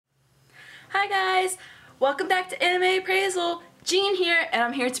Hi guys! Welcome back to Anime Appraisal. Jean here, and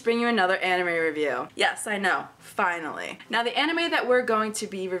I'm here to bring you another anime review. Yes, I know, finally. Now the anime that we're going to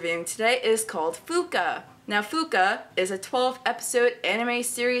be reviewing today is called Fuuka. Now Fuuka is a 12-episode anime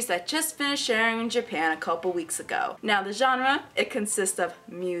series that just finished airing in Japan a couple weeks ago. Now the genre, it consists of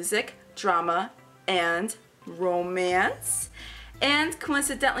music, drama, and romance. And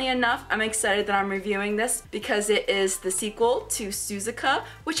coincidentally enough, I'm excited that I'm reviewing this because it is the sequel to Suzuka,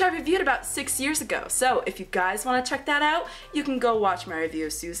 which I reviewed about 6 years ago. So if you guys want to check that out, you can go watch my review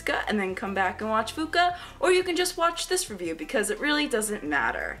of Suzuka and then come back and watch Fuuka, or you can just watch this review because it really doesn't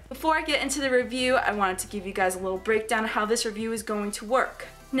matter. Before I get into the review, I wanted to give you guys a little breakdown of how this review is going to work.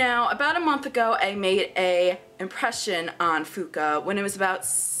 Now, about a month ago, I made an impression on Fuuka when it was about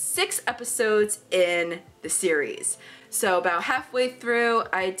 6 episodes in the series. So about halfway through,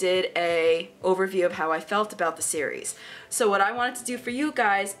 I did an overview of how I felt about the series. So what I wanted to do for you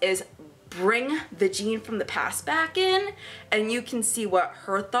guys is bring the Jean from the past back in, and you can see what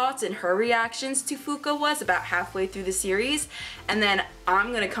her thoughts and her reactions to Fuuka was about halfway through the series. And then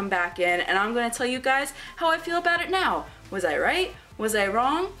I'm gonna come back in and I'm gonna tell you guys how I feel about it now. Was I right? Was I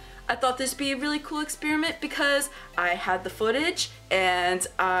wrong? I thought this would be a really cool experiment because I had the footage and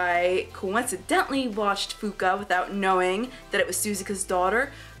I coincidentally watched Fuuka without knowing that it was Suzuka's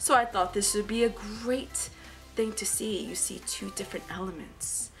daughter, so I thought this would be a great thing to see. You see two different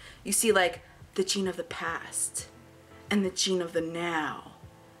elements. You see like the Jean of the past and the Jean of the now.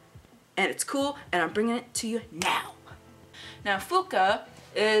 And it's cool, and I'm bringing it to you now. Now Fuuka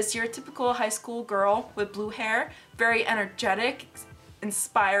is your typical high school girl with blue hair, very energetic,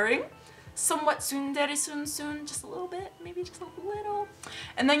 inspiring, somewhat tsundere soon, just a little bit, maybe just a little.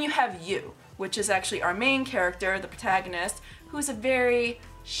 And then you have you, which is actually our main character, the protagonist, who's a very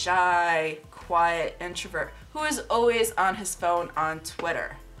shy, quiet introvert who is always on his phone on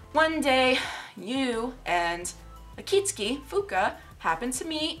Twitter. One day, you and Akitsuki, Fuuka, happen to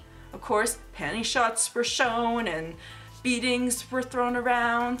meet. Of course, panty shots were shown and beatings were thrown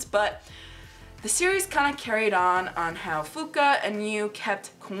around, but the series kind of carried on how Fuuka and you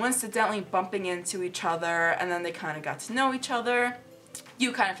kept coincidentally bumping into each other, and then they kind of got to know each other.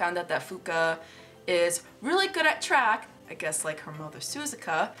 You kind of found out that Fuuka is really good at track, I guess like her mother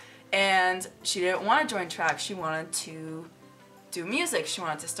Suzuka, and she didn't want to join track, she wanted to do music, she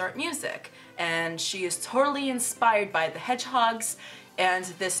wanted to start music. And she is totally inspired by the Hedgehogs and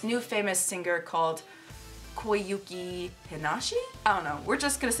this new famous singer called Koyuki Hinashi? I don't know, we're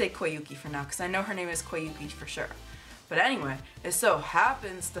just gonna say Koyuki for now because I know her name is Koyuki for sure. But anyway, it so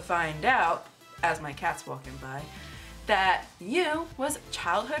happens to find out, as my cat's walking by, that you was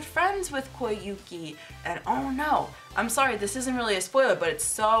childhood friends with Koyuki. And oh no, I'm sorry, this isn't really a spoiler, but it's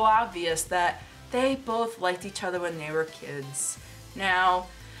so obvious that they both liked each other when they were kids. Now,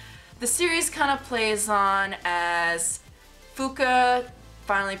 the series kind of plays on as Fuuka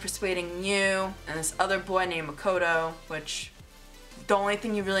finally persuading you and this other boy named Makoto, which the only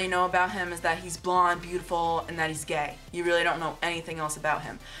thing you really know about him is that he's blonde, beautiful, and that he's gay. You really don't know anything else about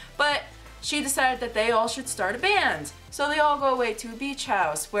him. But she decided that they all should start a band. So they all go away to a beach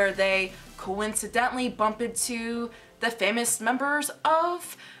house where they coincidentally bump into the famous members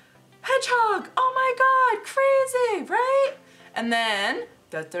of Hedgehog. Oh my god, crazy, right? And then,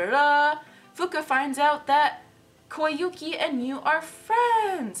 Fuuka finds out that Koyuki and you are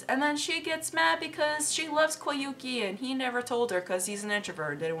friends, and then she gets mad because she loves Koyuki and he never told her because he's an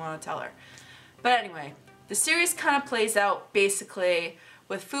introvert, didn't want to tell her. But anyway, the series kind of plays out basically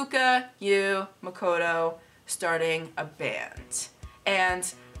with Fuuka, you, Makoto starting a band. And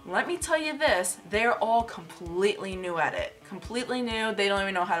let me tell you this, they're all completely new at it. Completely new, they don't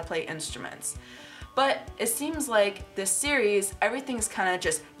even know how to play instruments. But it seems like this series, everything's kind of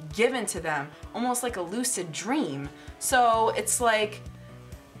just given to them, almost like a lucid dream. So it's like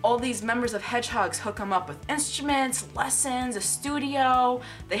all these members of Hedgehogs hook them up with instruments, lessons, a studio.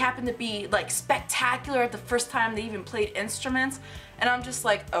 They happen to be like spectacular at the first time they even played instruments. And I'm just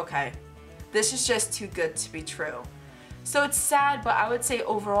like, okay, this is just too good to be true. So it's sad, but I would say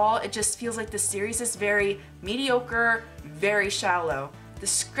overall, it just feels like the series is very mediocre, very shallow. The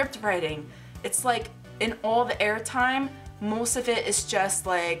script writing, it's like in all the airtime, most of it is just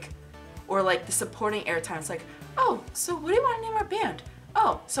like, or like the supporting airtime, it's like, oh, so what do you want to name our band?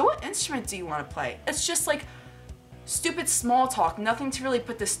 Oh, so what instrument do you want to play? It's just like stupid small talk, nothing to really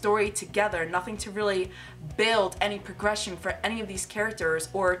put the story together, nothing to really build any progression for any of these characters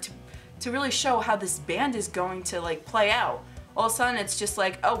or to really show how this band is going to like play out. All of a sudden it's just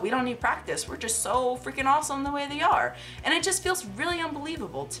like, oh, we don't need practice, we're just so freaking awesome the way they are. And it just feels really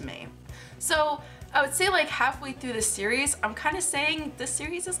unbelievable to me. So I would say like halfway through the series, I'm kind of saying the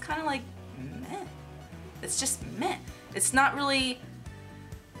series is kind of like meh. It's just meh. It's not really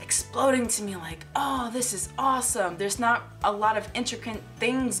exploding to me like, oh, this is awesome. There's not a lot of intricate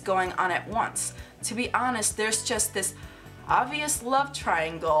things going on at once. To be honest, there's just this obvious love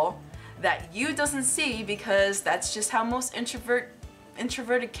triangle that you doesn't see because that's just how most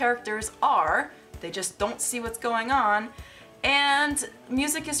introverted characters are. They just don't see what's going on. And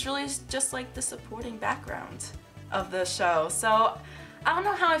music is really just like the supporting background of the show. So I don't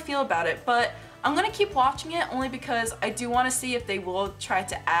know how I feel about it, but I'm gonna keep watching it only because I do want to see if they will try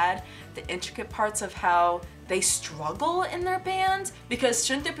to add the intricate parts of how they struggle in their band, because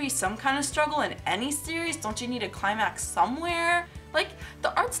shouldn't there be some kind of struggle in any series? Don't you need a climax somewhere? Like,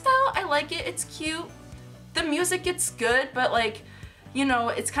 the art style, I like it, it's cute. The music, it's good, but like, you know,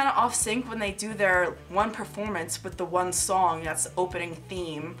 it's kind of off sync when they do their one performance with the one song that's the opening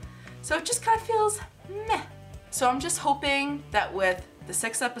theme. So it just kind of feels meh. So I'm just hoping that with the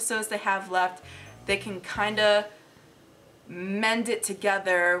 6 episodes they have left, they can kind of mend it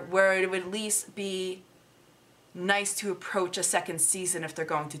together where it would at least be nice to approach a second season if they're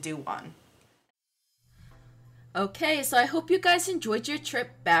going to do one. Okay, so I hope you guys enjoyed your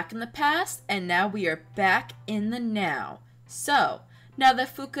trip back in the past, and now we are back in the now. So, now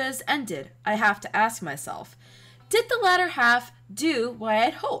that Fuuka has ended, I have to ask myself, did the latter half do what I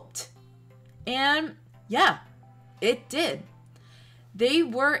had hoped? And yeah, it did. They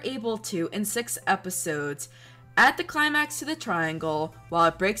were able to, in 6 episodes, add the climax to the triangle while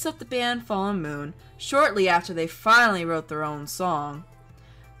it breaks up the band Fallen Moon shortly after they finally wrote their own song.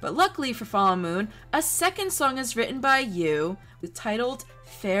 But luckily for Fallen Moon, a second song is written by Yu, titled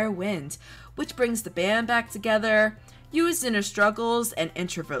Fair Wind, which brings the band back together. Yu's inner struggles and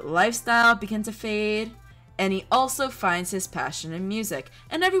introvert lifestyle begin to fade, and he also finds his passion in music,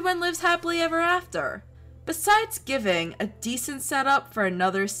 and everyone lives happily ever after. Besides giving a decent setup for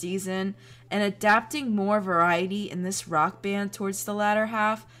another season and adapting more variety in this rock band towards the latter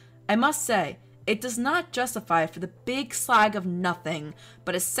half, I must say, it does not justify for the big slag of nothing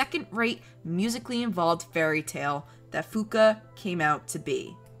but a second-rate, musically involved fairy tale that Fuuka came out to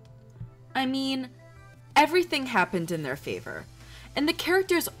be. I mean, everything happened in their favor. And the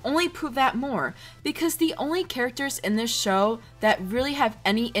characters only prove that more, because the only characters in this show that really have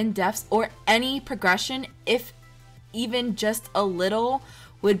any in-depth or any progression, if even just a little,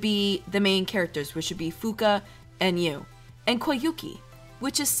 would be the main characters, which would be Fuuka and Yu, and Koyuki,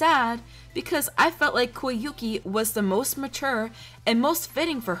 which is sad because I felt like Koyuki was the most mature and most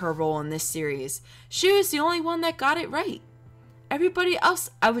fitting for her role in this series. She was the only one that got it right. Everybody else,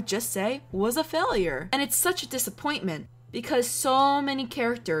 I would just say, was a failure. And it's such a disappointment, because so many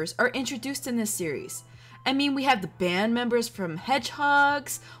characters are introduced in this series. I mean, we have the band members from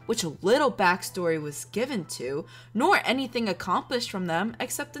Hedgehogs, which a little backstory was given to, nor anything accomplished from them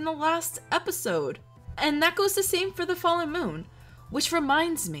except in the last episode. And that goes the same for the Fallen Moon, which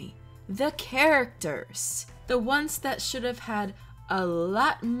reminds me, the characters, the ones that should have had a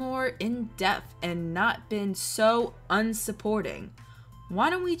lot more in-depth and not been so unsupporting. Why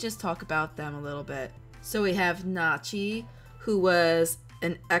don't we just talk about them a little bit? So we have Nachi, who was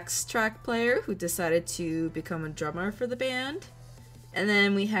an X-Track player who decided to become a drummer for the band. And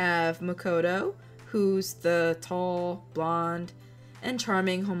then we have Makoto, who's the tall, blonde, and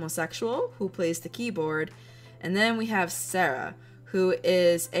charming homosexual who plays the keyboard. And then we have Sarah, who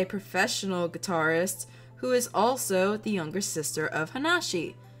is a professional guitarist who is also the younger sister of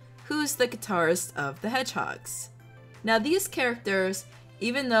Hanashi, who's the guitarist of the Hedgehogs. Now these characters,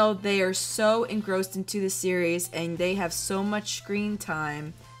 even though they are so engrossed into the series and they have so much screen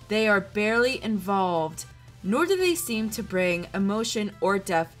time, they are barely involved, nor do they seem to bring emotion or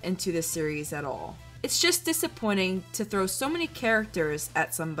depth into the series at all. It's just disappointing to throw so many characters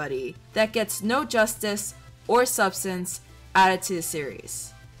at somebody that gets no justice or substance added to the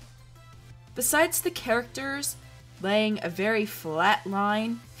series. Besides the characters laying a very flat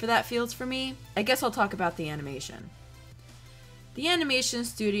line for that field for me, I guess I'll talk about the animation. The animation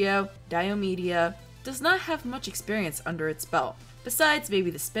studio, Dio Media, does not have much experience under its belt, besides maybe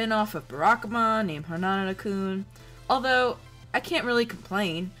the spin-off of Barakamon named Hanana-kun. Although, I can't really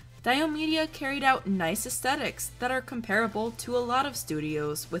complain. Dio Media carried out nice aesthetics that are comparable to a lot of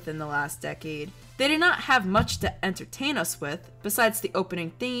studios within the last decade. They did not have much to entertain us with, besides the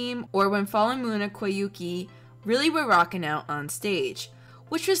opening theme, or when Fallen Moon and Koyuki really were rocking out on stage,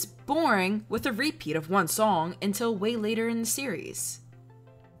 which was boring with a repeat of one song until way later in the series.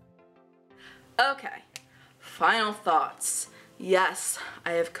 Okay, final thoughts. Yes,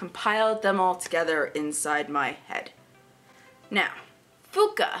 I have compiled them all together inside my head. Now,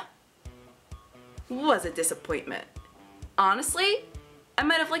 Fuuka was a disappointment. Honestly, I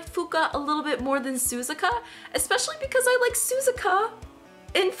might have liked Fuuka a little bit more than Suzuka, especially because I like Suzuka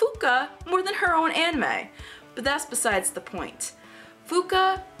in Fuuka more than her own anime. But that's besides the point.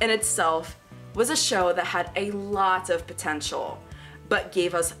 Fuuka in itself was a show that had a lot of potential, but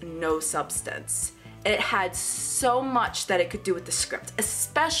gave us no substance. It had so much that it could do with the script,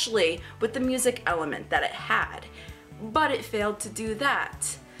 especially with the music element that it had, but it failed to do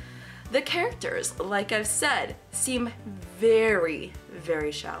that. The characters, like I've said, seem very,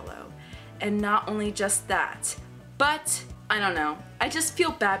 very shallow. And not only just that, but I don't know. I just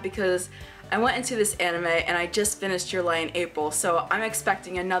feel bad because I went into this anime and I just finished Your Lie in April, so I'm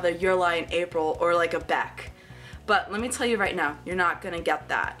expecting another Your Lie in April or like a Beck. But let me tell you right now, you're not gonna get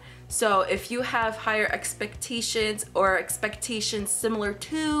that. So if you have higher expectations or expectations similar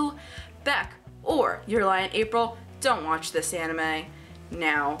to Beck or Your Lie in April, don't watch this anime.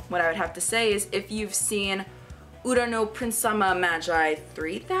 Now, what I would have to say is if you've seen Ura no Prince-sama Magi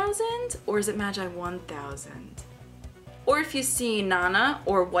 3000, or is it Magi 1000? Or if you've seen Nana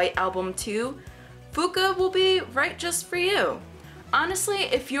or White Album 2, Fuuka will be right just for you. Honestly,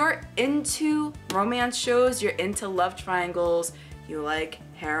 if you're into romance shows, you're into love triangles, you like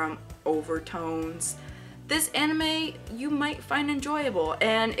harem overtones, this anime you might find enjoyable,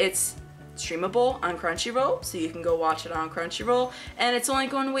 and it's streamable on Crunchyroll, so you can go watch it on Crunchyroll, and it's only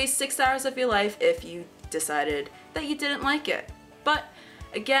going to waste 6 hours of your life if you decided that you didn't like it. But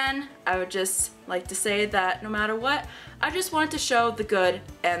again, I would just like to say that no matter what, I just wanted to show the good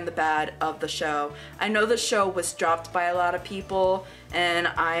and the bad of the show. I know the show was dropped by a lot of people, and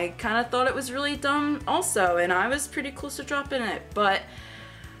I kind of thought it was really dumb also, and I was pretty close to dropping it, but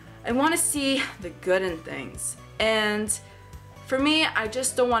I want to see the good in things. And for me, I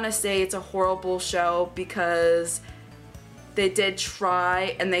just don't want to say it's a horrible show because they did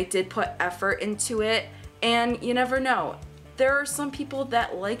try and they did put effort into it, and you never know. There are some people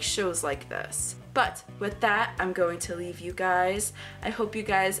that like shows like this. But with that, I'm going to leave you guys. I hope you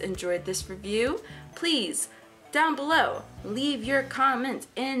guys enjoyed this review. Please, down below, leave your comments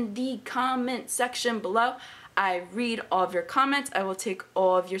in the comment section below. I read all of your comments. I will take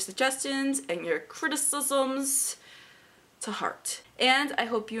all of your suggestions and your criticisms to heart. And I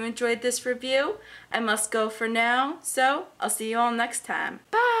hope you enjoyed this review. I must go for now, so I'll see you all next time.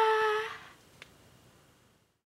 Bye!